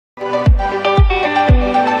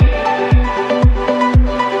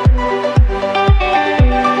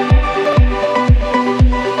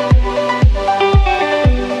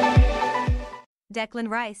Declan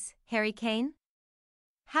Rice, Harry Kane?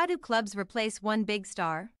 How do clubs replace one big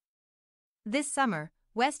star? This summer,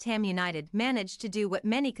 West Ham United managed to do what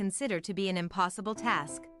many consider to be an impossible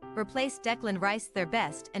task: replace Declan Rice, their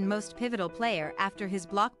best and most pivotal player, after his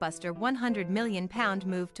blockbuster £100 million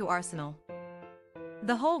move to Arsenal.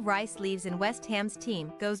 The hole Rice leaves in West Ham's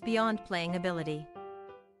team goes beyond playing ability.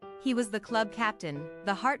 He was the club captain,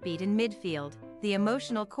 the heartbeat in midfield, the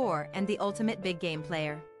emotional core, and the ultimate big game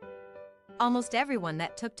player. Almost everyone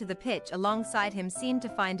that took to the pitch alongside him seemed to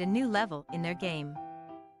find a new level in their game.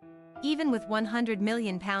 Even with £100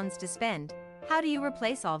 million to spend, how do you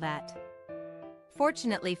replace all that?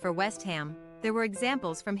 Fortunately for West Ham, there were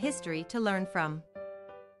examples from history to learn from.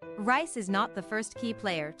 Rice is not the first key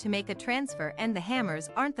player to make a transfer, and the Hammers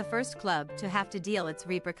aren't the first club to have to deal its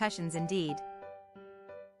repercussions indeed.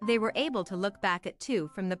 They were able to look back at two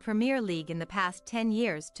from the Premier League in the past 10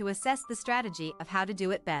 years to assess the strategy of how to do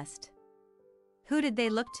it best. Who did they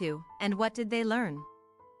look to, and what did they learn?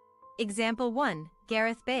 Example 1,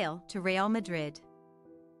 Gareth Bale to Real Madrid.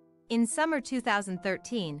 In summer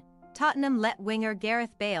 2013, Tottenham let winger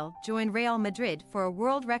Gareth Bale join Real Madrid for a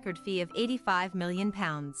world record fee of £85 million.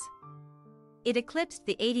 It eclipsed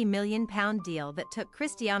the £80 million deal that took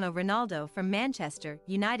Cristiano Ronaldo from Manchester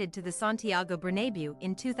United to the Santiago Bernabeu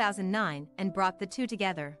in 2009 and brought the two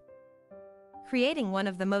together, creating one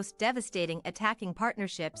of the most devastating attacking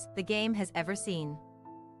partnerships the game has ever seen.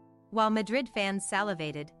 While Madrid fans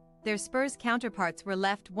salivated, their Spurs counterparts were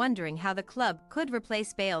left wondering how the club could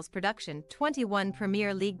replace Bale's production 21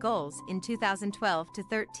 Premier League goals in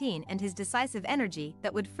 2012-13 and his decisive energy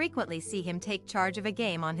that would frequently see him take charge of a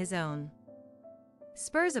game on his own.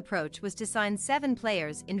 Spurs' approach was to sign 7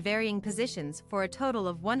 players in varying positions for a total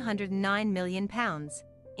of £109 million,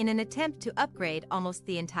 in an attempt to upgrade almost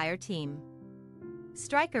the entire team.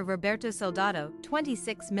 Striker Roberto Soldado,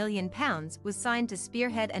 £26 million, was signed to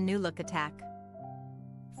spearhead a new-look attack.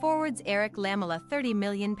 Forwards Eric Lamela, £30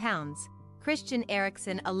 million, Christian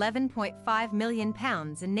Eriksen, £11.5 million,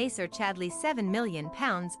 and Nasser Chadli, £7 million,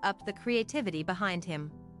 upped the creativity behind him.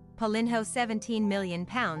 Paulinho, £17 million,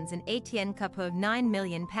 and Etienne Capo, £9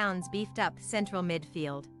 million, beefed up central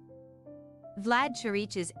midfield. Vlad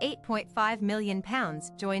Chirich's £8.5 million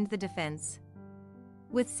joined the defense.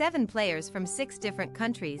 With 7 players from 6 different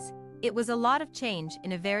countries, it was a lot of change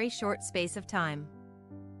in a very short space of time.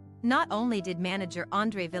 Not only did manager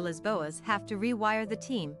Andre Villas-Boas have to rewire the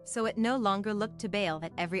team so it no longer looked to Bale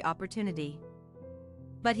at every opportunity,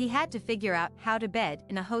 but he had to figure out how to bed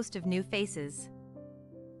in a host of new faces.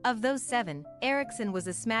 Of those 7, Eriksen was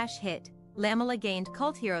a smash hit, Lamela gained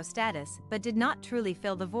cult hero status but did not truly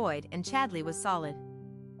fill the void, and Chadli was solid,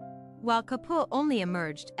 while Capoue only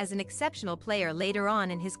emerged as an exceptional player later on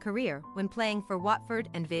in his career when playing for Watford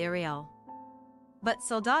and Villarreal. But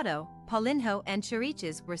Soldado, Paulinho, and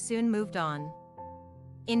Chiriches were soon moved on.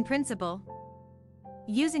 In principle,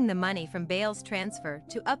 using the money from Bale's transfer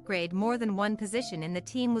to upgrade more than one position in the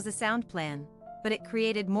team was a sound plan, but it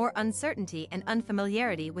created more uncertainty and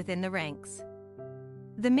unfamiliarity within the ranks.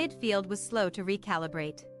 The midfield was slow to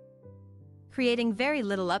recalibrate, creating very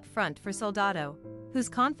little up front for Soldado, whose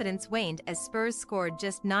confidence waned as Spurs scored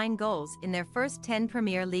just 9 goals in their first 10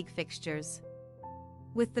 Premier League fixtures,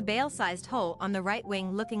 with the Bale-sized hole on the right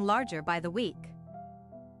wing looking larger by the week.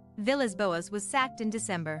 Villas-Boas was sacked in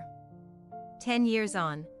December. 10 years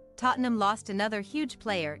on, Tottenham lost another huge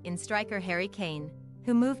player in striker Harry Kane,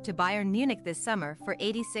 who moved to Bayern Munich this summer for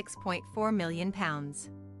 £86.4 million.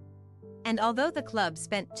 And although the club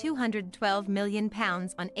spent £212 million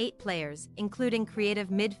on 8 players, including creative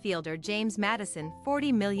midfielder James Maddison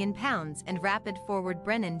 £40 million and rapid forward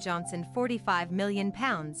Brennan Johnson £45 million,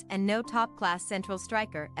 and no top-class central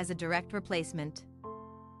striker as a direct replacement,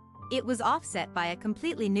 it was offset by a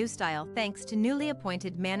completely new style thanks to newly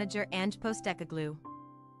appointed manager Ange Postecoglou.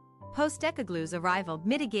 Postecoglou's arrival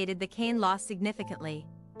mitigated the Kane loss significantly,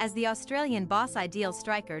 as the Australian boss-ideal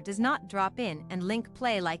striker does not drop in and link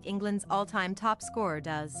play like England's all-time top scorer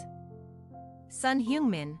does. Son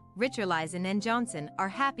Heung-min, Richarlison, and Johnson are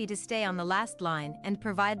happy to stay on the last line and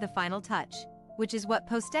provide the final touch, which is what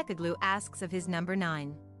Postecoglou asks of his number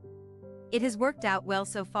 9. It has worked out well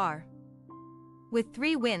so far, with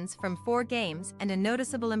 3 wins from 4 games and a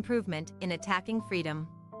noticeable improvement in attacking freedom.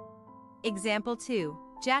 Example 2,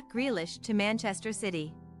 Jack Grealish to Manchester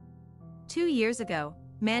City. 2 years ago,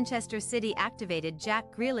 Manchester City activated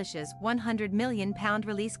Jack Grealish's £100 million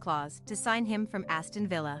release clause to sign him from Aston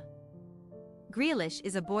Villa. Grealish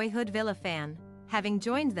is a boyhood Villa fan, having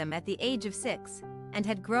joined them at the age of 6, and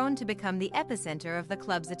had grown to become the epicenter of the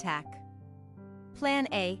club's attack. Plan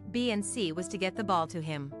A, B and C was to get the ball to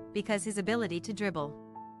him, because his ability to dribble,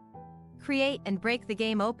 create and break the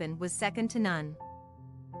game open was second to none.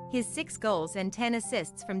 His 6 goals and 10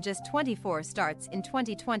 assists from just 24 starts in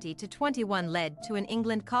 2020 to 21 led to an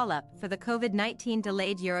England call-up for the COVID-19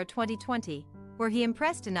 delayed Euro 2020, where he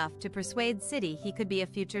impressed enough to persuade City he could be a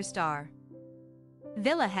future star.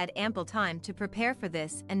 Villa had ample time to prepare for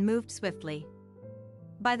this and moved swiftly.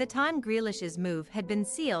 By the time Grealish's move had been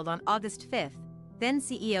sealed on August 5, then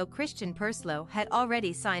CEO Christian Purslow had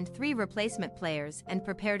already signed 3 replacement players and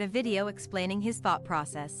prepared a video explaining his thought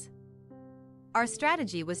process. Our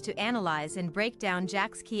strategy was to analyze and break down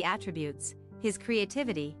Jack's key attributes, his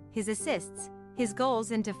creativity, his assists, his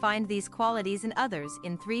goals, and to find these qualities in others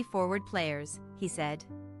in 3 forward players, he said.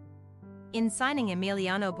 In signing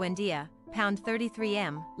Emiliano Buendia,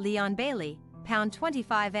 £33m, Leon Bailey,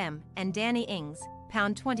 £25m, and Danny Ings,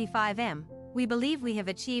 £25m, we believe we have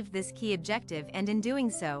achieved this key objective and in doing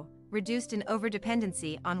so, reduced an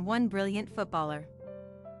overdependency on one brilliant footballer.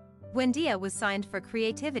 Buendia was signed for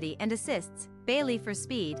creativity and assists, Bailey for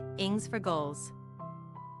speed, Ings for goals.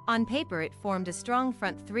 On paper it formed a strong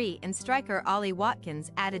front 3 and striker Ollie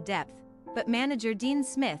Watkins added depth, but manager Dean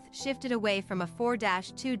Smith shifted away from a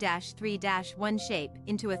 4-2-3-1 shape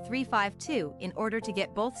into a 3-5-2 in order to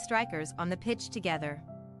get both strikers on the pitch together.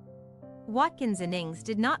 Watkins and Ings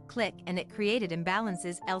did not click and it created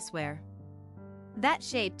imbalances elsewhere. That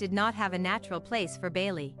shape did not have a natural place for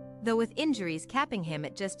Bailey, though with injuries capping him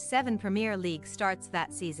at just 7 Premier League starts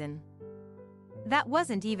that season. That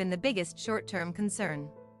wasn't even the biggest short-term concern.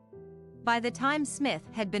 By the time Smith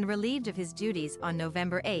had been relieved of his duties on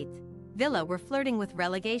November 8, Villa were flirting with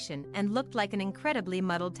relegation and looked like an incredibly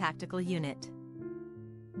muddled tactical unit.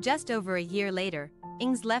 Just over a year later,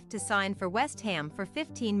 Ings left to sign for West Ham for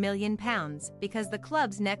 £15 million because the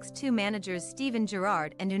club's next 2 managers Steven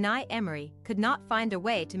Gerrard and Unai Emery could not find a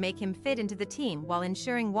way to make him fit into the team while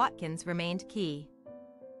ensuring Watkins remained key.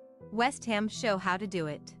 West Ham show how to do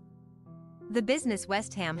it. The business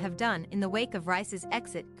West Ham have done in the wake of Rice's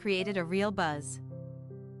exit created a real buzz.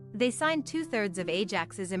 They signed 2/3 of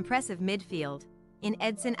Ajax's impressive midfield, in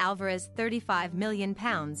Edson Alvarez £35 million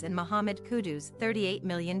and Mohamed Kudus £38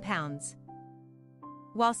 million.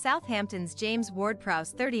 While Southampton's James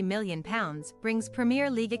Ward-Prowse £30 million brings Premier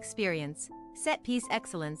League experience, set-piece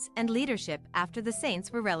excellence and leadership after the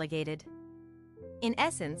Saints were relegated. In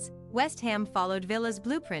essence, West Ham followed Villa's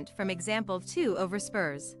blueprint from example 2 over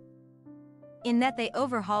Spurs, in that they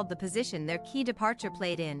overhauled the position their key departure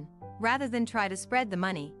played in, rather than try to spread the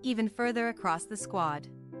money even further across the squad.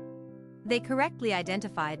 They correctly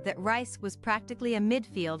identified that Rice was practically a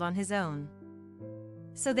midfield on his own.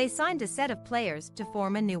 So they signed a set of players to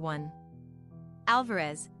form a new one.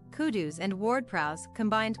 Alvarez, Kudus and Ward-Prowse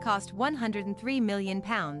combined cost £103 million,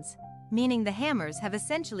 meaning the Hammers have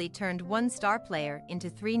essentially turned one star player into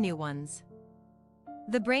 3 new ones.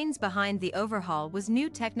 The brains behind the overhaul was new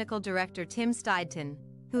technical director Tim Steidton,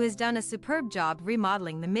 who has done a superb job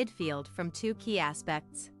remodeling the midfield from 2 key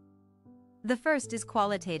aspects. The first is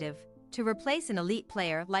qualitative, to replace an elite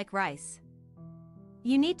player like Rice.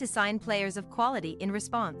 You need to sign players of quality in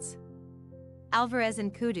response. Alvarez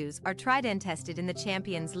and Kudus are tried and tested in the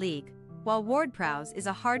Champions League, while Ward-Prowse is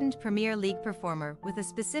a hardened Premier League performer with a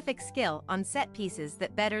specific skill on set pieces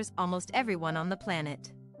that betters almost everyone on the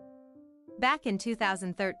planet. Back in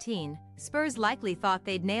 2013, Spurs likely thought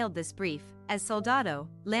they'd nailed this brief, as Soldado,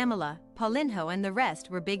 Lamela, Paulinho and the rest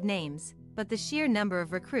were big names, but the sheer number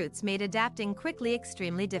of recruits made adapting quickly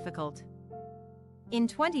extremely difficult. In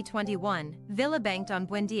 2021, Villa banked on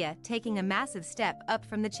Buendia taking a massive step up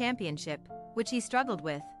from the Championship, which he struggled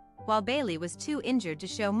with, while Bailey was too injured to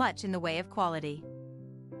show much in the way of quality.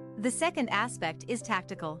 The second aspect is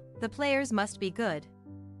tactical. The players must be good,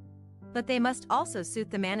 but they must also suit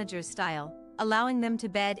the manager's style, allowing them to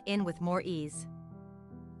bed in with more ease.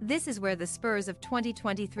 This is where the Spurs of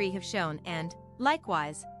 2023 have shown and,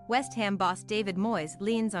 likewise, West Ham boss David Moyes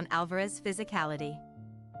leans on Alvarez's physicality,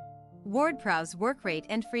 Ward-Prowse's work rate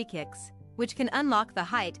and free kicks, which can unlock the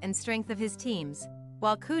height and strength of his teams,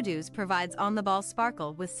 while Kudus provides on-the-ball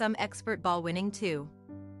sparkle with some expert ball-winning too.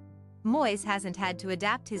 Moyes hasn't had to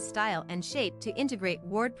adapt his style and shape to integrate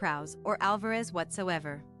Ward-Prowse or Alvarez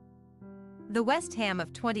whatsoever. The West Ham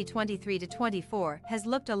of 2023-24 has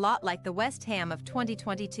looked a lot like the West Ham of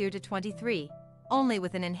 2022-23, only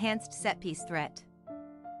with an enhanced set-piece threat.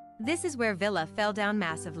 This is where Villa fell down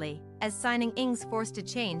massively, as signing Ings forced a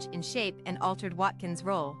change in shape and altered Watkins'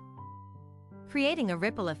 role, creating a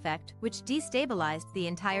ripple effect which destabilized the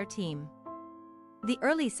entire team. The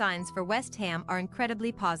early signs for West Ham are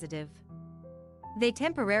incredibly positive. They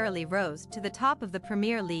temporarily rose to the top of the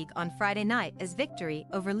Premier League on Friday night as victory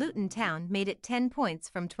over Luton Town made it 10 points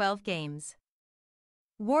from 12 games.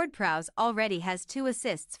 Ward-Prowse already has 2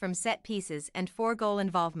 assists from set pieces and 4 goal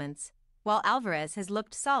involvements, while Alvarez has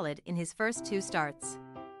looked solid in his first 2 starts.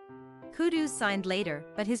 Kudus signed later,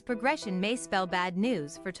 but his progression may spell bad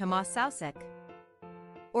news for Tomas Soucek.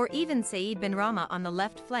 Or even Said Benrahma on the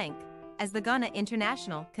left flank, as the Ghana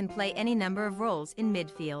international can play any number of roles in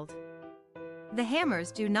midfield. The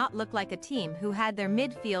Hammers do not look like a team who had their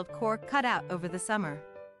midfield core cut out over the summer.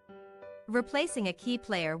 Replacing a key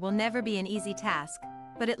player will never be an easy task,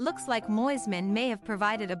 but it looks like Moyes' men may have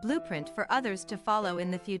provided a blueprint for others to follow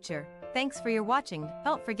in the future. Thanks for your watching.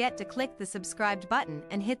 Don't forget to click the subscribed button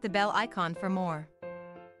and hit the bell icon for more.